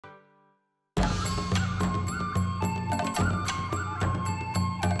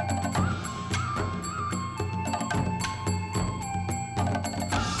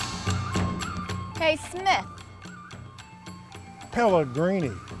Hey, Smith.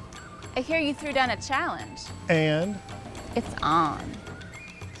 Pellegrini. I hear you threw down a challenge. And? It's on.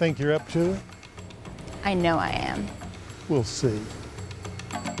 Think you're up to it? I know I am. We'll see.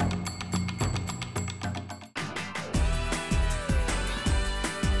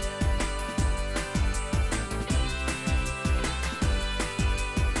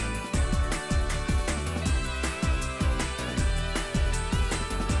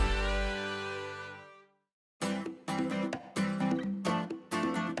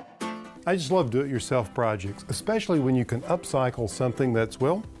 I just love do-it-yourself projects, especially when you can upcycle something that's,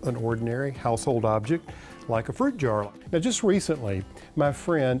 well, an ordinary household object like a fruit jar. Now, just recently, my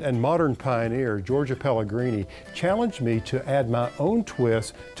friend and modern pioneer, Georgia Pelligrini, challenged me to add my own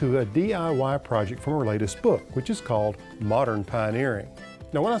twist to a DIY project from her latest book, which is called Modern Pioneering.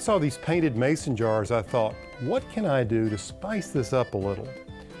 Now, when I saw these painted mason jars, I thought, what can I do to spice this up a little?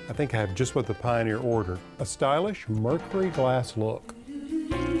 I think I have just what the pioneer ordered, a stylish Mercury Glass look.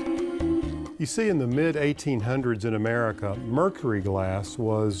 You see, in the mid-1800s in America, Mercury Glass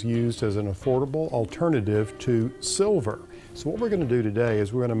was used as an affordable alternative to silver. So what we're going to do today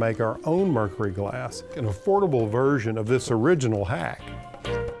is we're going to make our own Mercury Glass, an affordable version of this original hack.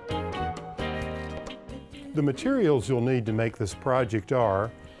 The materials you'll need to make this project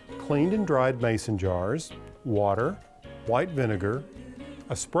are cleaned and dried mason jars, water, white vinegar,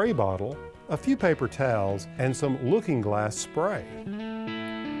 a spray bottle, a few paper towels, and some looking glass spray.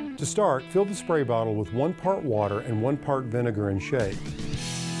 To start, fill the spray bottle with 1 part water and 1 part vinegar and shake.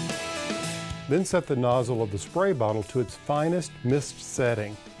 Then set the nozzle of the spray bottle to its finest mist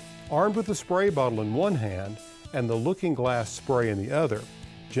setting. Armed with the spray bottle in one hand and the looking glass spray in the other,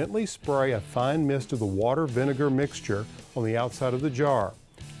 gently spray a fine mist of the water-vinegar mixture on the outside of the jar.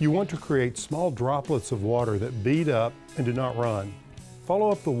 You want to create small droplets of water that bead up and do not run.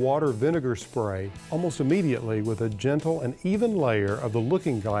 Follow up the water-vinegar spray almost immediately with a gentle and even layer of the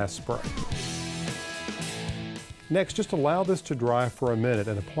looking glass spray. Next, just allow this to dry for a minute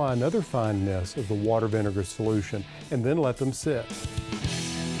and apply another fine mist of the water-vinegar solution, and then let them sit.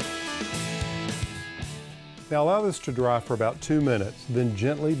 Now allow this to dry for about 2 minutes, then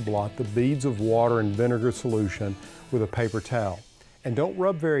gently blot the beads of water and vinegar solution with a paper towel. And don't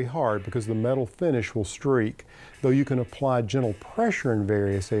rub very hard because the metal finish will streak, though you can apply gentle pressure in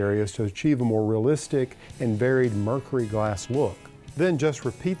various areas to achieve a more realistic and varied Mercury Glass look. Then just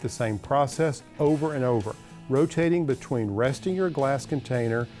repeat the same process over and over, rotating between resting your glass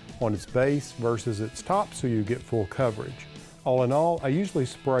container on its base versus its top so you get full coverage. All in all, I usually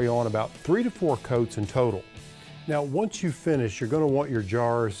spray on about 3 to 4 coats in total. Now, once you finish, you're going to want your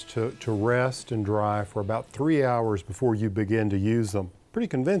jars to rest and dry for about 3 hours before you begin to use them. Pretty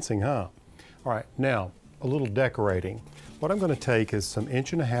convincing, huh? All right, now, a little decorating. What I'm going to take is some 1.5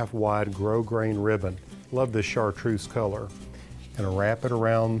 inch wide grosgrain ribbon. Love this chartreuse color. I'm going to wrap it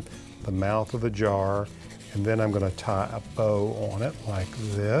around the mouth of the jar, and then I'm going to tie a bow on it like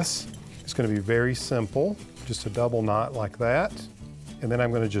this. It's going to be very simple, just a double knot like that. And then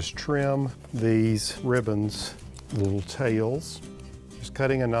I'm going to just trim these ribbons, little tails, just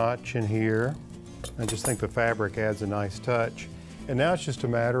cutting a notch in here. I just think the fabric adds a nice touch. And now it's just a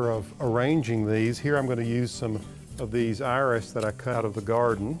matter of arranging these. Here I'm going to use some of these iris that I cut out of the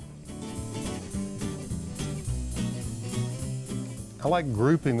garden. I like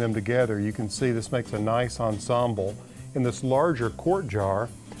grouping them together. You can see this makes a nice ensemble. In this larger quart jar,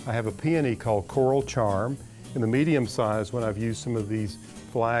 I have a peony called Coral Charm. In the medium size one, I've used some of these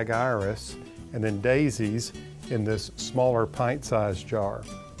flag iris, and then daisies in this smaller pint-sized jar.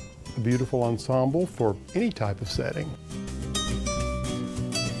 A beautiful ensemble for any type of setting.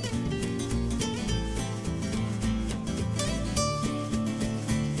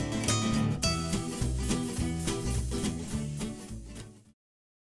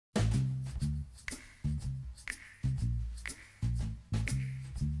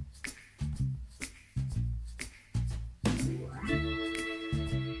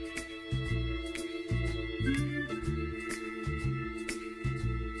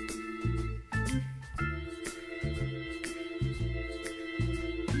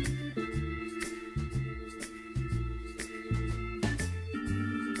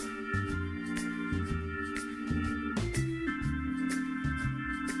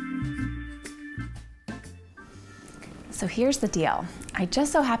 So here's the deal. I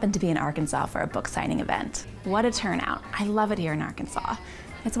just so happened to be in Arkansas for a book signing event. What a turnout. I love it here in Arkansas.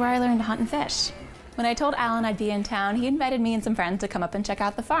 It's where I learned to hunt and fish. When I told Alan I'd be in town, he invited me and some friends to come up and check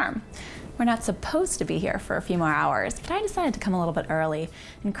out the farm. We're not supposed to be here for a few more hours, but I decided to come a little bit early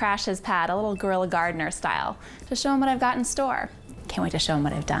and crash his pad, a little guerrilla gardener style, to show him what I've got in store. Can't wait to show him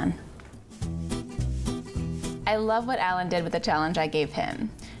what I've done. I love what Alan did with the challenge I gave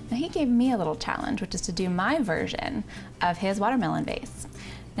him. Now he gave me a little challenge, which is to do my version of his watermelon vase.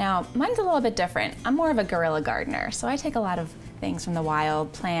 Now, mine's a little bit different. I'm more of a guerrilla gardener, so I take a lot of things from the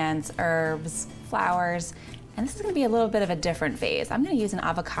wild, plants, herbs, flowers, and this is gonna be a little bit of a different vase. I'm gonna use an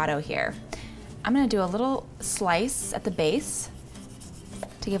avocado here. I'm gonna do a little slice at the base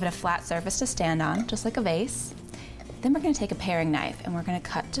to give it a flat surface to stand on, just like a vase. Then we're gonna take a paring knife and we're gonna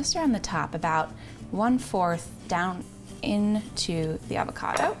cut just around the top, about 1/4 down into the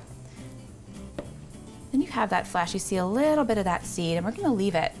avocado. Then you have that flesh, you see a little bit of that seed, and we're gonna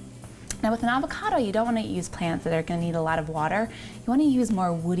leave it. Now with an avocado, you don't wanna use plants that are gonna need a lot of water. You wanna use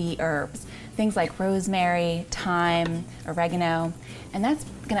more woody herbs, things like rosemary, thyme, oregano, and that's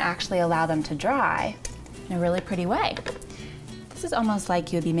gonna actually allow them to dry in a really pretty way. This is almost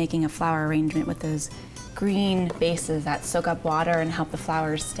like you'd be making a flower arrangement with those green bases that soak up water and help the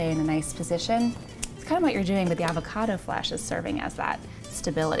flowers stay in a nice position. It's kind of what you're doing, but the avocado flesh is serving as that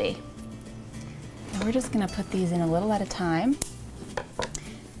stability. And we're just gonna put these in a little at a time.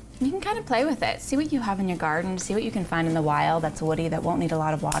 And you can kind of play with it. See what you have in your garden, see what you can find in the wild that's woody, that won't need a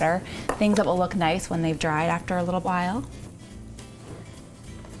lot of water, things that will look nice when they've dried after a little while.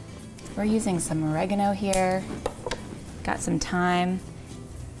 We're using some oregano here, got some thyme.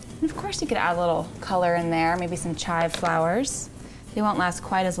 And of course you could add a little color in there, maybe some chive flowers. They won't last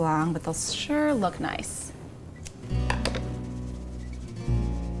quite as long, but they'll sure look nice.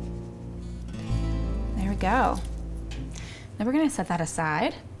 There we go. Then we're gonna set that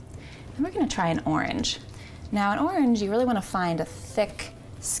aside, and we're gonna try an orange. Now an orange, you really wanna find a thick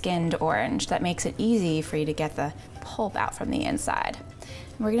skinned orange that makes it easy for you to get the pulp out from the inside.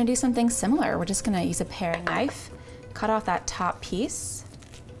 And we're gonna do something similar. We're just gonna use a paring knife, cut off that top piece,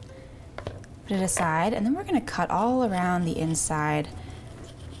 put it aside, and then we're gonna cut all around the inside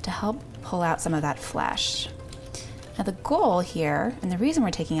to help pull out some of that flesh. Now the goal here, and the reason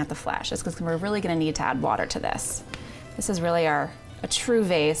we're taking out the flesh, is because we're really gonna need to add water to this. This is really a true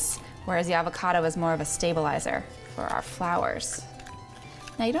vase, whereas the avocado is more of a stabilizer for our flowers.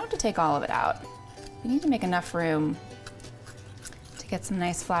 Now you don't have to take all of it out. You need to make enough room to get some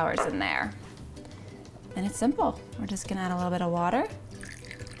nice flowers in there. And it's simple. We're just gonna add a little bit of water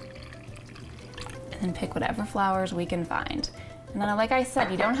and pick whatever flowers we can find. And then, like I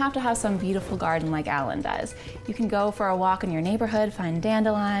said, you don't have to have some beautiful garden like Alan does. You can go for a walk in your neighborhood, find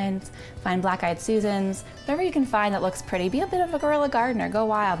dandelions, find black-eyed Susans, whatever you can find that looks pretty. Be a bit of a guerrilla gardener, go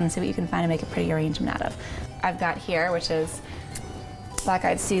wild and see what you can find and make a pretty arrangement out of. I've got here, which is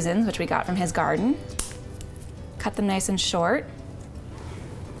black-eyed Susans, which we got from his garden. Cut them nice and short.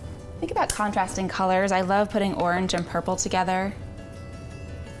 Think about contrasting colors. I love putting orange and purple together.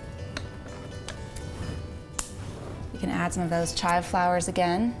 You can add some of those chive flowers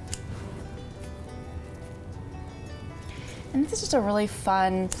again. And this is just a really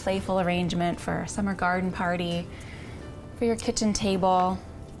fun, playful arrangement for a summer garden party, for your kitchen table.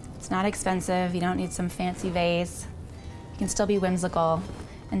 It's not expensive. You don't need some fancy vase. You can still be whimsical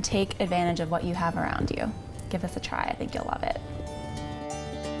and take advantage of what you have around you. Give this a try. I think you'll love it.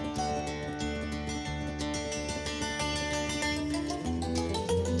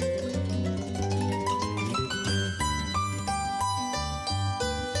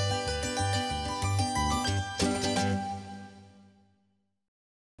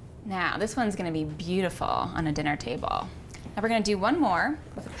 Now, this one's gonna be beautiful on a dinner table. Now we're gonna do one more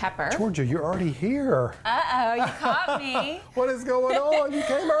with a pepper. Georgia, you're already here. Uh-oh, you caught me. What is going on? You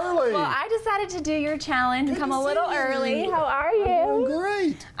came early. Well, I decided to do your challenge and come a little you. early. How are you? I'm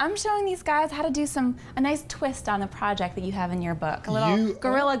great. I'm showing these guys how to do a nice twist on the project that you have in your book, a little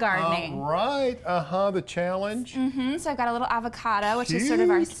guerrilla gardening. Right, the challenge. So I've got a little avocado, which is sort of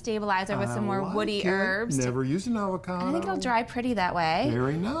our stabilizer with some more woody herbs. Never used an avocado. I think it'll dry pretty that way.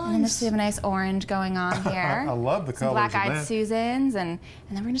 Very nice. And then we have a nice orange going on here. I love the colors of black-eyed that. Susans, and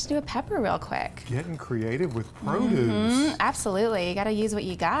then we're gonna just do a pepper real quick. Getting creative with produce. Absolutely, you gotta use what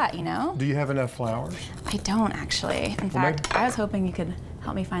you got, you know? Do you have enough flowers? I don't actually. In fact, I was hoping you could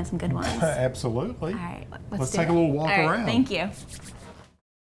help me find some good ones. Absolutely. All right, Let's take a little walk around. Thank you.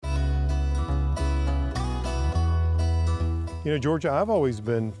 You know, Georgia, I've always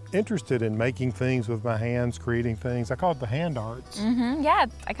been interested in making things with my hands, creating things. I call it the hand arts. Yeah,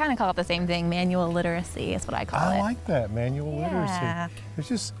 I kind of call it the same thing. Manual literacy is what I call it. I like that, manual literacy. It's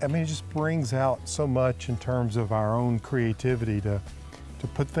just, I mean, it just brings out so much in terms of our own creativity to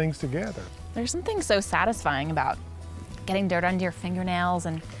put things together. There's something so satisfying about getting dirt under your fingernails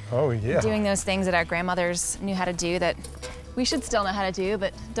and doing those things that our grandmothers knew how to do that we should still know how to do,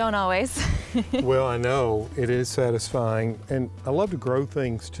 but don't always. Well, I know, it is satisfying. And I love to grow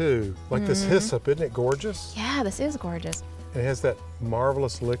things too. Like this hyssop, isn't it gorgeous? Yeah, this is gorgeous. It has that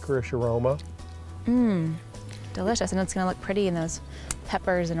marvelous licorice aroma. Delicious, and it's gonna look pretty in those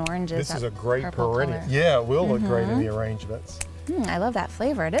peppers and oranges. This is a great purple perennial. color. Yeah, it will look great in the arrangements. I love that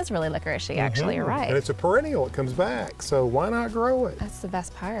flavor. It is really licoricey, actually, you're right. And it's a perennial, it comes back, so why not grow it? That's the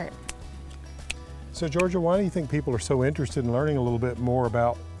best part. So Georgia, why do you think people are so interested in learning a little bit more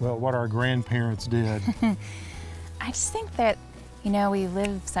about, well, what our grandparents did? I just think that, you know, we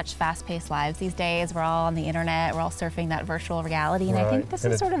live such fast-paced lives these days. We're all on the internet, we're all surfing that virtual reality, and I think this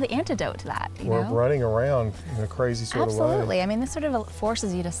is sort of the antidote to that, you know? We're running around in a crazy sort of way. Absolutely. I mean, this sort of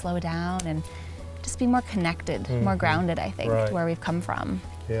forces you to slow down and just be more connected, more grounded, I think, to where we've come from.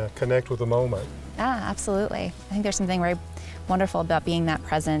 Yeah, connect with the moment. Yeah, absolutely. I think there's something very wonderful about being that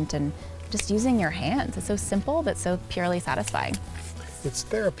present and just using your hands. It's so simple, but so purely satisfying. It's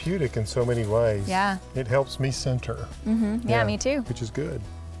therapeutic in so many ways. Yeah. It helps me center. Yeah, me too. Which is good.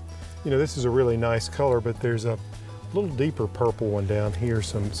 You know, this is a really nice color, but there's a little deeper purple one down here,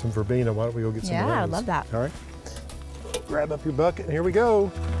 some verbena. Why don't we go get some of those? Yeah, I love that. All right. Grab up your bucket, and here we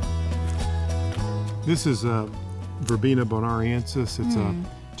go. This is verbena bonariensis. It's a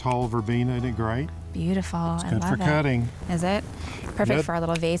tall verbena. Isn't it great? Beautiful. It's good for cutting. Is it? Perfect for our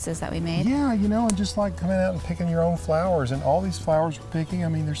little vases that we made. Yeah, you know, and just like coming out and picking your own flowers. And all these flowers we're picking, I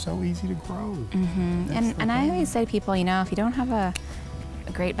mean, they're so easy to grow. And I always say to people, you know, if you don't have a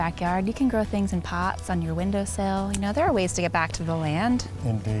great backyard, you can grow things in pots on your windowsill. You know, there are ways to get back to the land.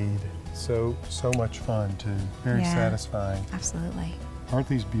 Indeed. So much fun, too. Very satisfying. Absolutely. Aren't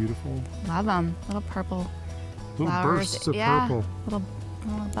these beautiful? Love them. Little purple Little flowers. bursts of purple. Little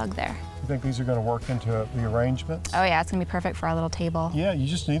bug there. You think these are going to work into the arrangements? Oh yeah, it's going to be perfect for our little table. Yeah, you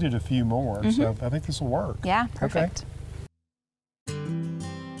just needed a few more, so I think this will work. Yeah, perfect.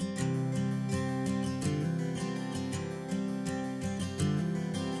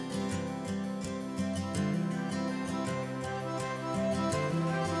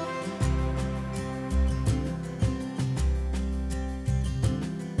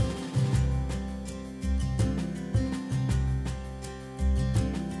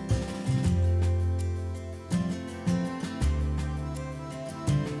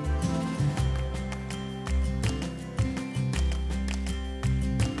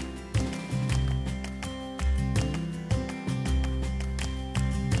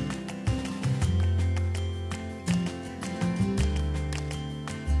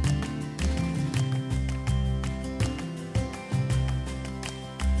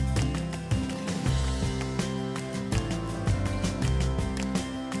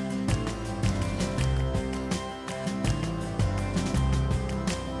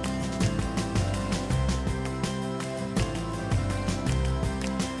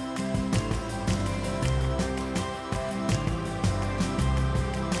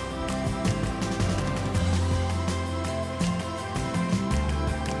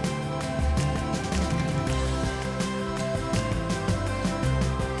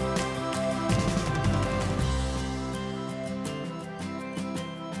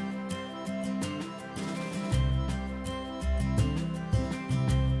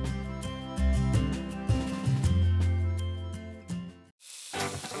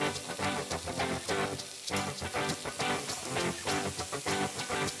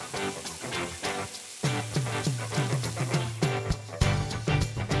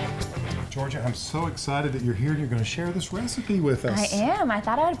 Georgia, I'm so excited that you're here and you're going to share this recipe with us. I am. I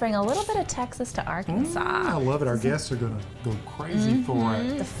thought I would bring a little bit of Texas to Arkansas. I love it. Our guests are going to go crazy for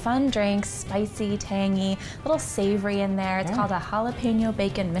it. The fun drink, spicy, tangy, a little savory in there. It's called a jalapeno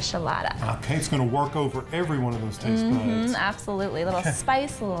bacon Michelada. Okay, it's going to work over every one of those taste buds. Absolutely. A little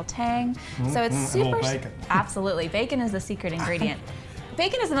spice, a little tang. So it's super. A little bacon. Absolutely. Bacon is the secret ingredient.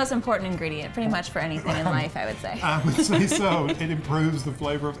 Bacon is the most important ingredient, pretty much for anything in life, I would say. I would say so. It improves the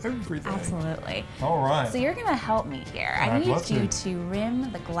flavor of everything. Absolutely. All right. So you're going to help me here. I need you to rim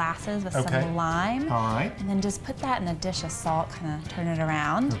the glasses with some lime. All right. And then just put that in a dish of salt, kind of turn it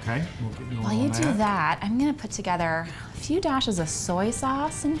around. Okay. We'll get going While you do that, I'm going to put together a few dashes of soy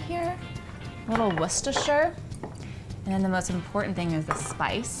sauce in here, a little Worcestershire, and then the most important thing is the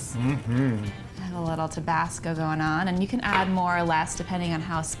spice. A little Tabasco going on, and you can add more or less depending on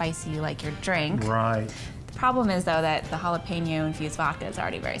how spicy you like your drink. Right. Problem is, though, that the jalapeno infused vodka is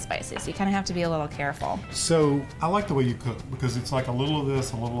already very spicy, so you kind of have to be a little careful. So I like the way you cook because it's like a little of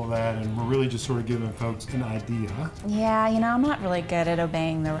this, a little of that, and we're really just sort of giving folks an idea. Yeah, you know, I'm not really good at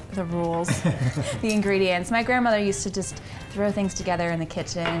obeying the rules, the ingredients. My grandmother used to just throw things together in the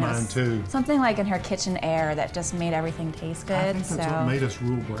kitchen. Mine too. Something like in her kitchen air that just made everything taste good. I think that's what made us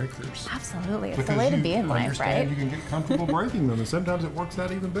rule breakers. Absolutely, it's Because the way to be in life, right? You can get comfortable breaking them, and sometimes it works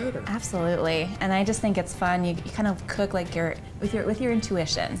out even better. Absolutely, and I just think it's fun. You kind of cook like with your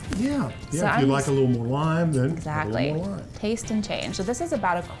intuition. Yeah, yeah. So if you like a little more lime, then exactly. a little more lime. Taste and change. So this is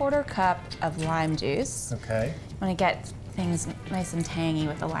about 1/4 cup of lime juice. Okay. I want to get things nice and tangy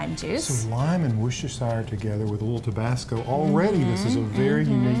with the lime juice. So lime and Worcestershire together with a little Tabasco. Already this is a very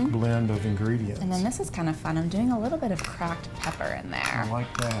unique blend of ingredients. And then this is kind of fun. I'm doing a little bit of cracked pepper in there. I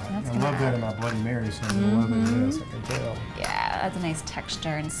like that. That's I love that in my Bloody Mary, so I'm loving this, I can tell. Yeah, that's a nice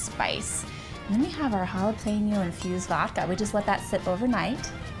texture and spice. And then we have our jalapeno infused vodka. We just let that sit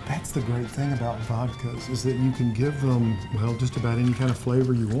overnight. That's the great thing about vodkas, is that you can give them, well, just about any kind of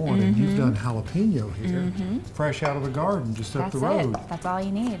flavor you want. And you've done jalapeno here, fresh out of the garden, just up the road. That's all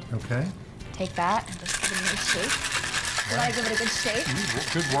you need. Okay. Take that and just give it a nice shake. You want to give it a good shake?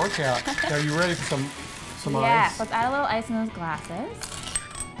 Good workout. Are you ready for some ice? Yeah, let's add a little ice in those glasses.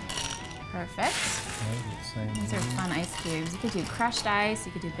 Perfect. These are fun ice cubes. You could do crushed ice,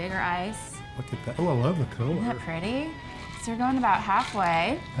 you could do bigger ice. Look at that. Oh, I love the color. Isn't that pretty? So we're going about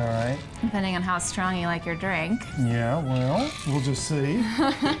halfway. All right. Depending on how strong you like your drink. Yeah, well, we'll just see.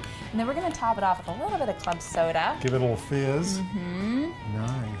 And then we're going to top it off with a little bit of club soda. Give it a little fizz.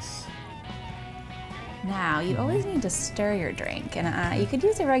 Nice. Now, you always need to stir your drink. And you could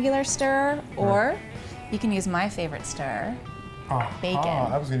use a regular stir, or you can use my favorite stir, bacon.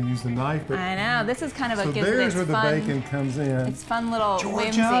 I was going to use the knife, but I know, this is kind of what gives it there's its where fun, the bacon comes in. it's fun little Georgia,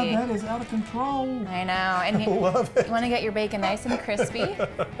 whimsy. that is out of control. I know, and you, love it. You want to get your bacon nice and crispy.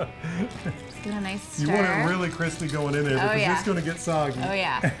 Just give it a nice stir. You want it really crispy going in there because it's going to get soggy. Oh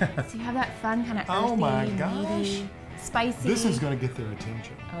yeah. So you have that fun kind of earthy, Oh my gosh. meaty, spicy. This is going to get their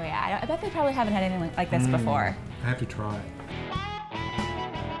attention. Oh yeah, I bet they probably haven't had anything like this before. I have to try it.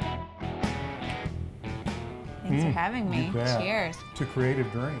 Thanks for having me. You bet. Cheers. To creative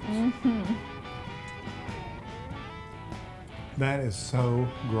drinks. That is so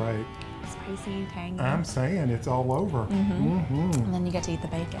great. Spicy, tangy. I'm saying it's all over. And then you get to eat the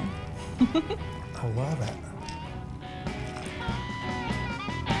bacon. I love it.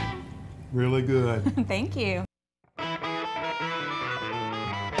 Really good. Thank you.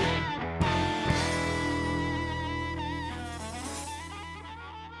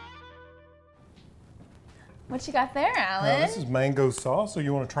 What you got there, Alan? This is mango sauce, so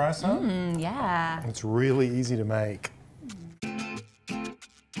you want to try some? Yeah. It's really easy to make.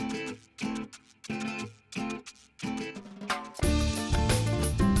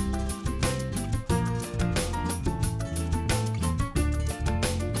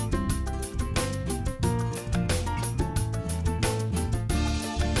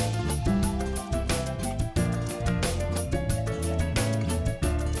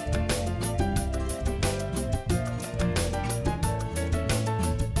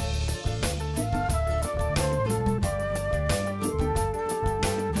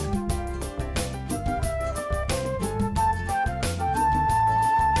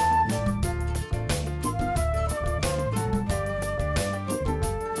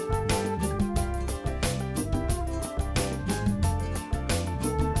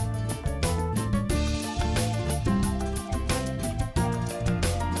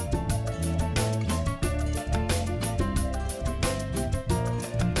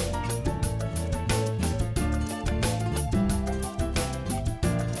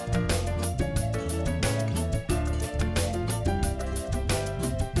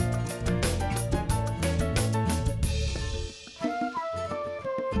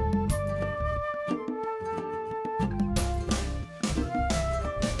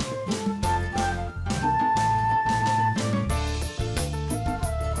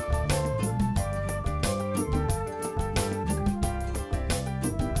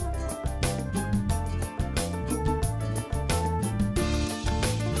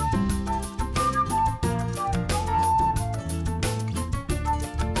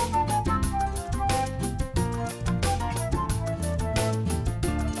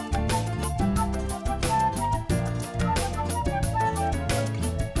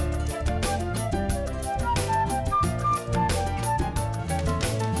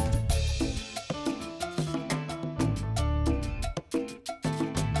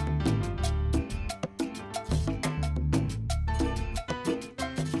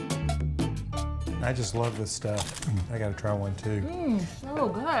 I just love this stuff. I gotta try one too. So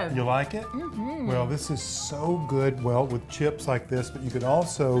good. You like it? Well, this is so good, well, with chips like this, but you could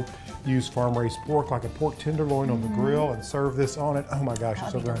also use farm-raised pork, like a pork tenderloin on the grill, and serve this on it. Oh my gosh,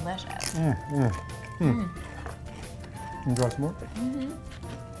 it's so good. Delicious. You got some more?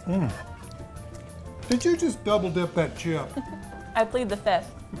 Did you just double dip that chip? I plead the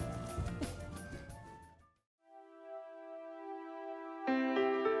fifth.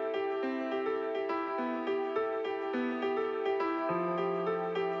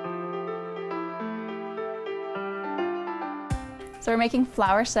 So we're making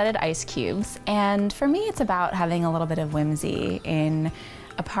flour-studded ice cubes, and for me it's about having a little bit of whimsy in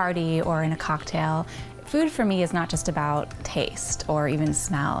a party or in a cocktail. Food for me is not just about taste or even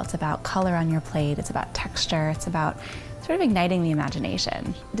smell, it's about color on your plate, it's about texture, it's about sort of igniting the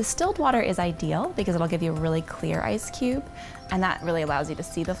imagination. Distilled water is ideal because it'll give you a really clear ice cube, and that really allows you to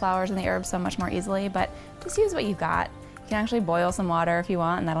see the flowers and the herbs so much more easily, but just use what you've got. You can actually boil some water if you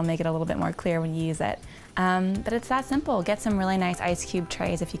want, and that'll make it a little bit more clear when you use it. But it's that simple. Get some really nice ice cube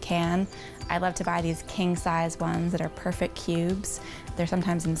trays if you can. I love to buy these king-size ones that are perfect cubes. They're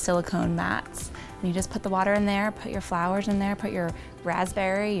sometimes in silicone mats. And you just put the water in there, put your flowers in there, put your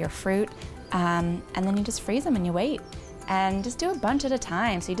raspberry, your fruit, and then you just freeze them and you wait. And just do a bunch at a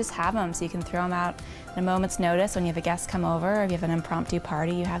time, so you just have them so you can throw them out at a moment's notice when you have a guest come over, or if you have an impromptu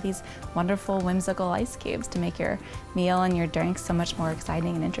party. You have these wonderful, whimsical ice cubes to make your meal and your drinks so much more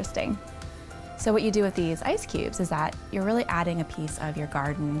exciting and interesting. So what you do with these ice cubes is that you're really adding a piece of your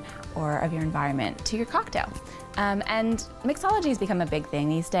garden or of your environment to your cocktail. And mixology has become a big thing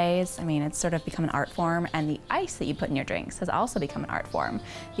these days. I mean, it's sort of become an art form, and the ice that you put in your drinks has also become an art form.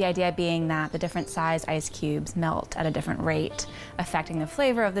 The idea being that the different sized ice cubes melt at a different rate, affecting the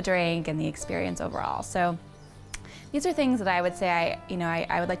flavor of the drink and the experience overall. So these are things that I would say,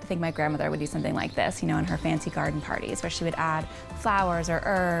 I would like to think my grandmother would do something like this, in her fancy garden parties, where she would add flowers or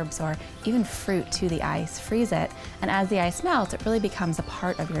herbs or even fruit to the ice, freeze it, and as the ice melts, it really becomes a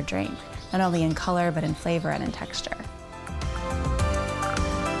part of your drink, not only in color, but in flavor and in texture.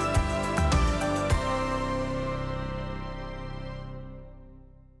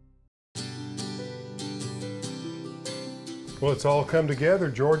 Well, it's all come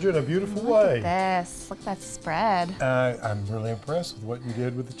together, Georgia, in a beautiful way. Look at this. Look at that spread. I'm really impressed with what you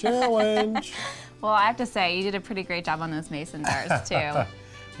did with the challenge. Well, I have to say, you did a pretty great job on those mason jars, too.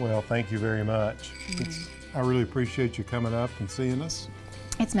 Well, thank you very much. I really appreciate you coming up and seeing us.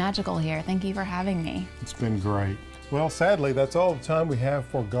 It's magical here. Thank you for having me. It's been great. Well, sadly, that's all the time we have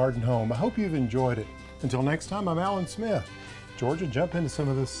for Garden Home. I hope you've enjoyed it. Until next time, I'm Alan Smith. Georgia, jump into some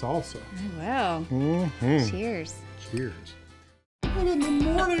of this salsa. I will. Cheers. Cheers. And in the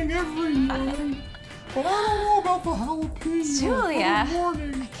morning, every morning. But I don't know about the jalapeno. Julia, every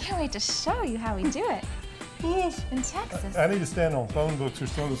morning. I can't wait to show you how we do it Yes. in Texas. I need to stand on phone books or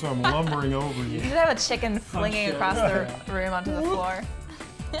something, so I'm lumbering over you. You should have a chicken flinging across the room onto the floor.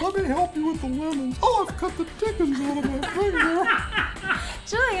 Let me help you with the lemons. Oh, I've cut the chickens out of my finger.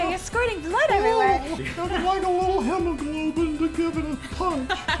 Julia, you're squirting blood everywhere. I would like a little hemoglobin to give it a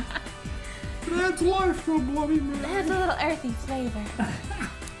punch. It adds life to a bloody mess. It has a little earthy flavor.